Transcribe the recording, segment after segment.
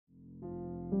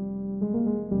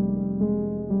I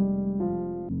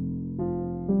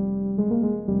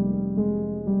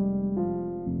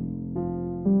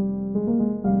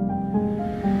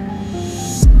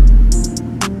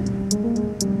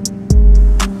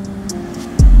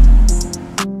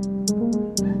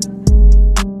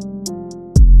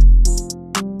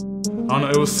don't know,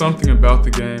 it was something about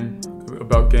the game,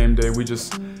 about game day.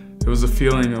 It was a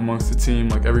feeling amongst the team,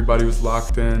 like everybody was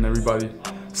locked in, everybody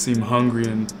seemed hungry,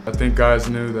 and I think guys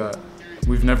knew that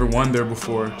we've never won there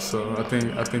before, so I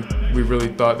think we really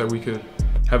thought that we could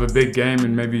have a big game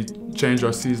and maybe change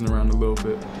our season around a little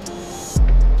bit.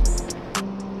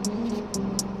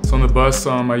 So on the bus,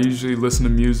 I usually listen to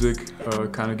music,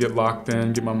 kind of get locked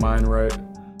in, get my mind right.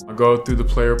 I go through the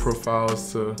player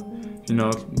profiles to, you know,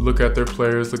 look at their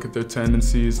players, look at their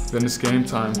tendencies, then it's game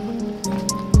time.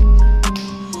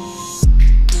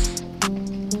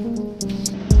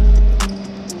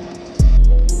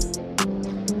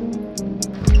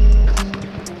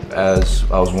 As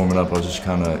I was warming up, I was just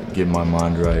kind of getting my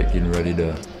mind right, getting ready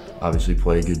to obviously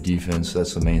play good defense.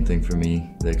 That's the main thing for me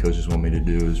that coaches want me to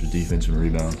do is defense and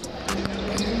rebound.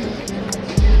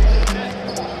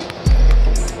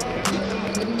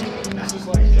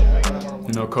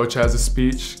 You know, coach has a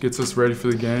speech, gets us ready for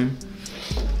the game.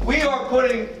 We are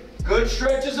putting good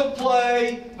stretches of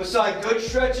play beside good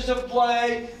stretches of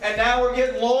play, and now we're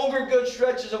getting longer good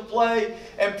stretches of play,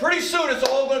 and pretty soon it's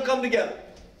all going to come together.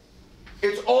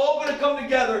 It's all going to come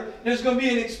together, and there's going to be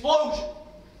an explosion.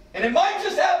 And it might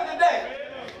just happen today.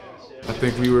 I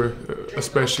think we were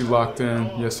especially locked in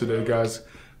yesterday, guys.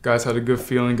 Guys had a good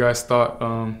feeling. Guys thought,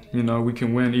 you know, we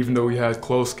can win, even though we had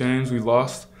close games. We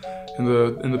lost in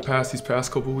these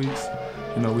past couple weeks.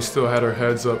 You know, we still had our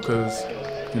heads up because,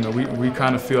 you know, we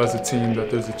kind of feel as a team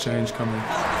that there's a change coming.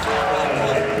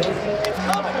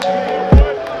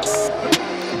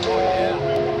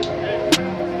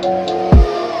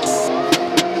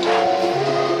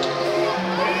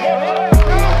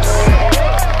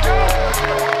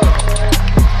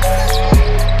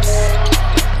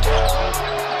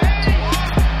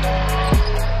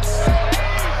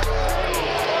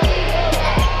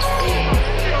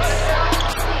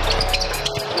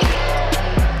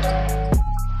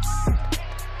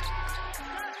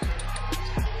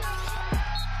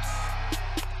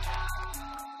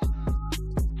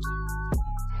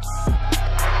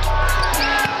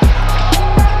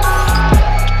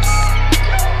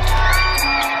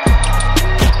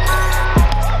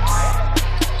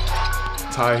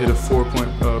 Ty hit a 4-point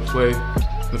play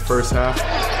in the first half.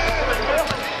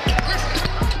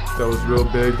 That was real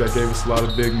big. That gave us a lot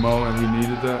of big mo, and we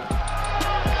needed that.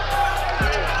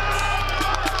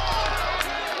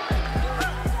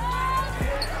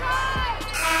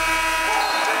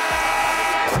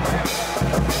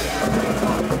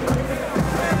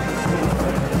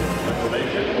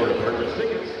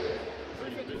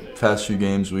 Past few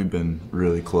games, we've been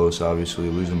really close, obviously,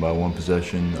 losing by 1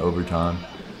 possession overtime.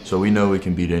 So we know we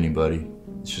can beat anybody.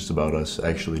 It's just about us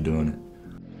actually doing it.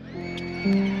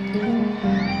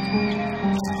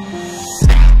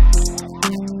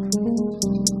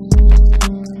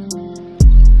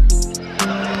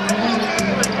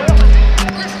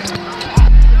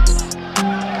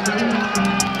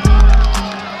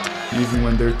 Even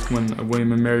when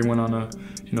William and Mary went on a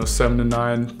 7 to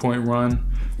 9 point run,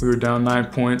 we were down 9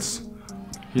 points.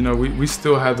 You know, we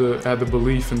still had the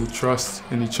belief and the trust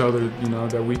in each other, you know,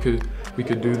 that we could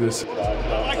do this.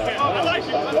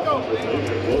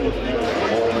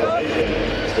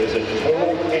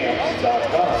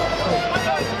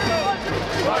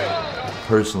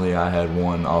 Personally, I had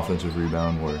one offensive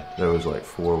rebound where there was like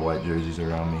 4 white jerseys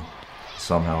around me.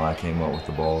 Somehow I came up with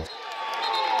the ball.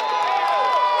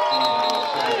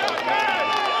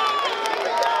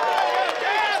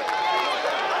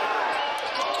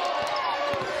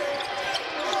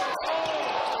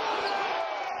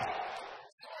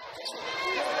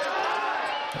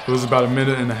 It was about a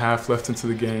minute and a half left into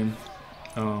the game.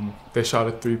 They shot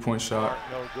a 3-point shot.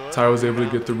 Ty was able to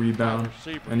get the rebound,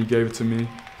 and he gave it to me.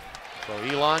 So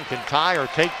Elon can tie or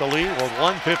take the lead with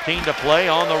 1:15 to play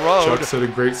on the road. Chuck set a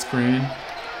great screen.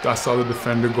 I saw the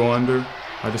defender go under.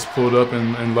 I just pulled up,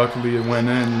 and luckily it went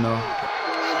in, you know.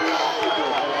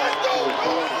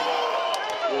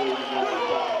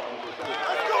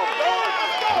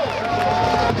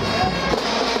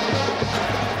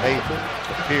 Nathan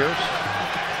to Pierce.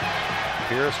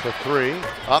 Pierce for 3.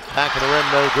 Up, back of the rim,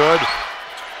 no good.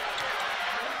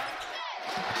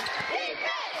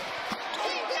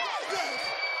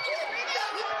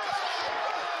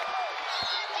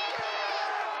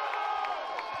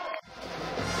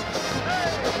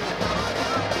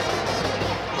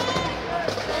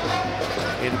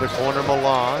 Into the corner,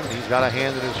 Milan. He's got a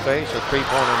hand in his face. A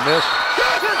three-pointer miss.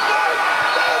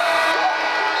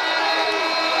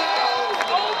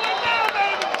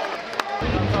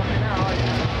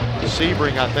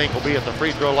 Sebring, I think, will be at the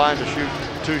free throw line to shoot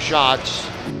 2 shots.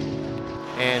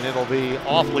 And it'll be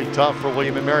awfully tough for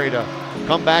William & Mary to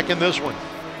come back in this one.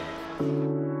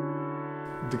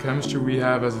 The chemistry we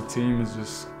have as a team is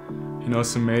just, you know,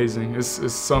 it's amazing.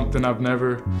 It's something I've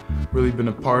never really been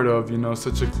a part of, you know,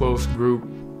 such a close group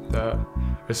that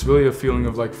it's really a feeling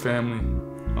of like family.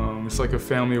 It's like a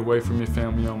family away from your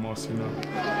family almost, you know.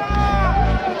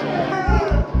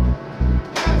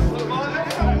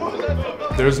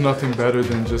 There's nothing better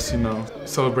than just, you know,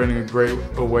 celebrating a great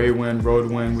away win,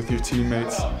 road win with your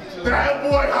teammates. That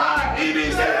boy hot, he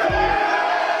needs it.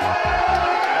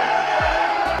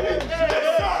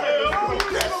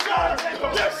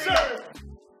 Yes, sir.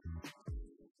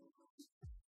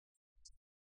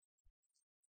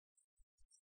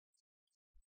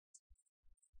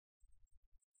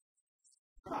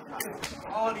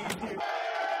 All these people.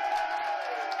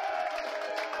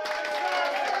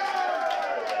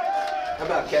 How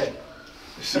about Ken?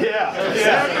 Yeah.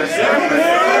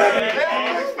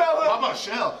 How about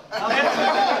Shell? How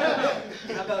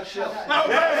about Shell? How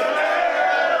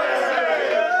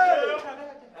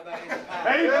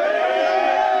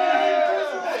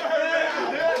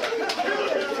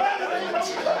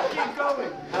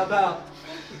about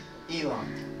Elon?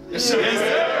 Yes, sir. Yes,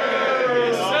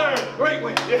 sir. Great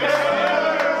win. Together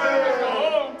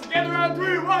on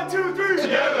 3. 1, 2, 3.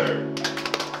 Together.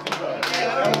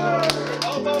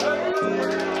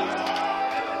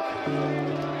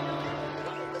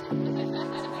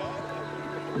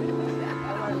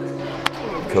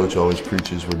 Coach always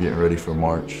preaches we're getting ready for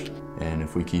March, and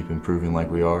if we keep improving like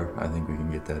we are, I think we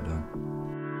can get that done.